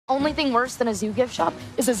Only thing worse than a zoo gift shop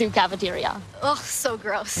is a zoo cafeteria. Ugh, so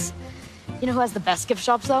gross. You know who has the best gift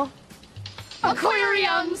shops, though?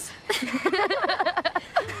 Aquariums!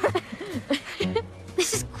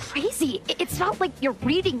 This is crazy. It's not like you're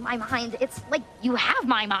reading my mind. It's like you have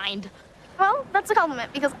my mind. Well, that's a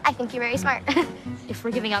compliment because I think you're very smart. If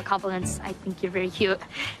we're giving out compliments, I think you're very cute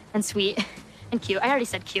and sweet and cute. I already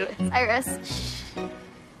said cute. Cyrus.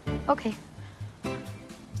 Okay.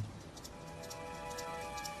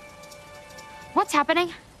 What's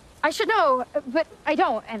happening? I should know, but I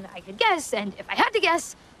don't, and I could guess, and if I had to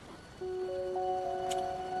guess...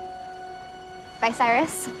 Bye,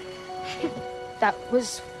 Cyrus. That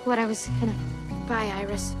was what I was gonna... Bye,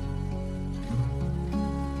 Iris.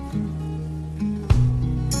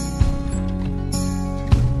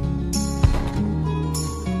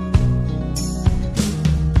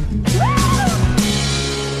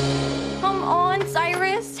 Come on,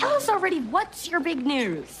 Cyrus. Tell us already, what's your big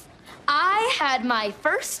news? I had my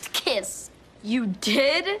first kiss. You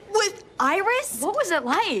did? With Iris? What was it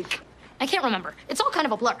like? I can't remember. It's all kind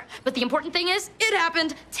of a blur. But the important thing is, it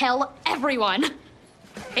happened. Tell everyone.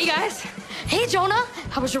 Hey, guys. Hey, Jonah.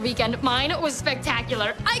 How was your weekend? Mine was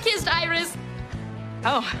spectacular. I kissed Iris.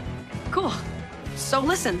 Oh, cool. So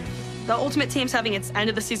listen, the Ultimate Team's having its end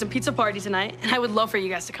of the season pizza party tonight, and I would love for you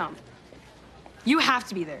guys to come. You have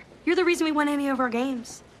to be there. You're the reason we won any of our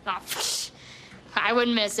games. Oh, I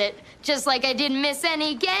wouldn't miss it. Just like I didn't miss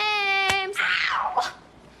any games. Ow!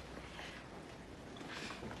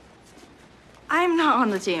 I'm not on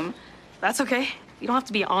the team. That's okay. You don't have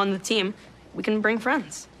to be on the team. We can bring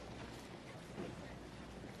friends.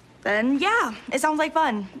 Then, yeah, it sounds like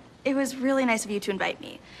fun. It was really nice of you to invite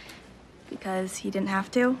me. Because he didn't have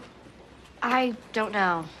to. I don't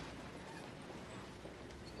know.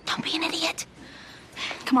 Don't be an idiot.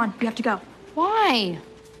 Come on, we have to go. Why?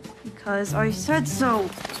 Because I said so.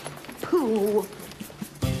 Pooh.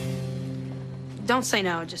 Don't say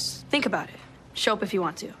no, just think about it. Show up if you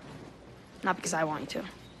want to. Not because I want you to.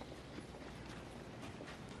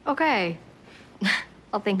 Okay.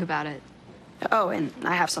 I'll think about it. Oh, and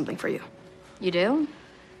I have something for you. You do?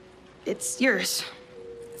 It's yours.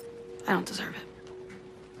 I don't deserve it.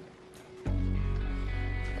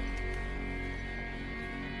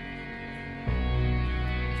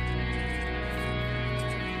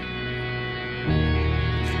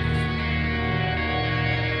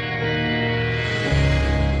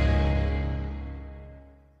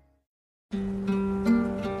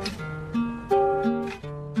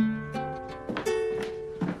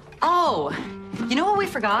 Oh, you know what we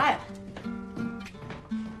forgot?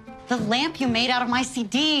 The lamp you made out of my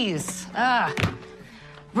CDs.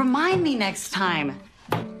 Remind me next time.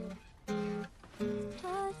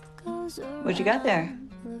 What you got there?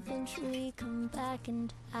 Eventually come back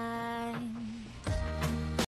and I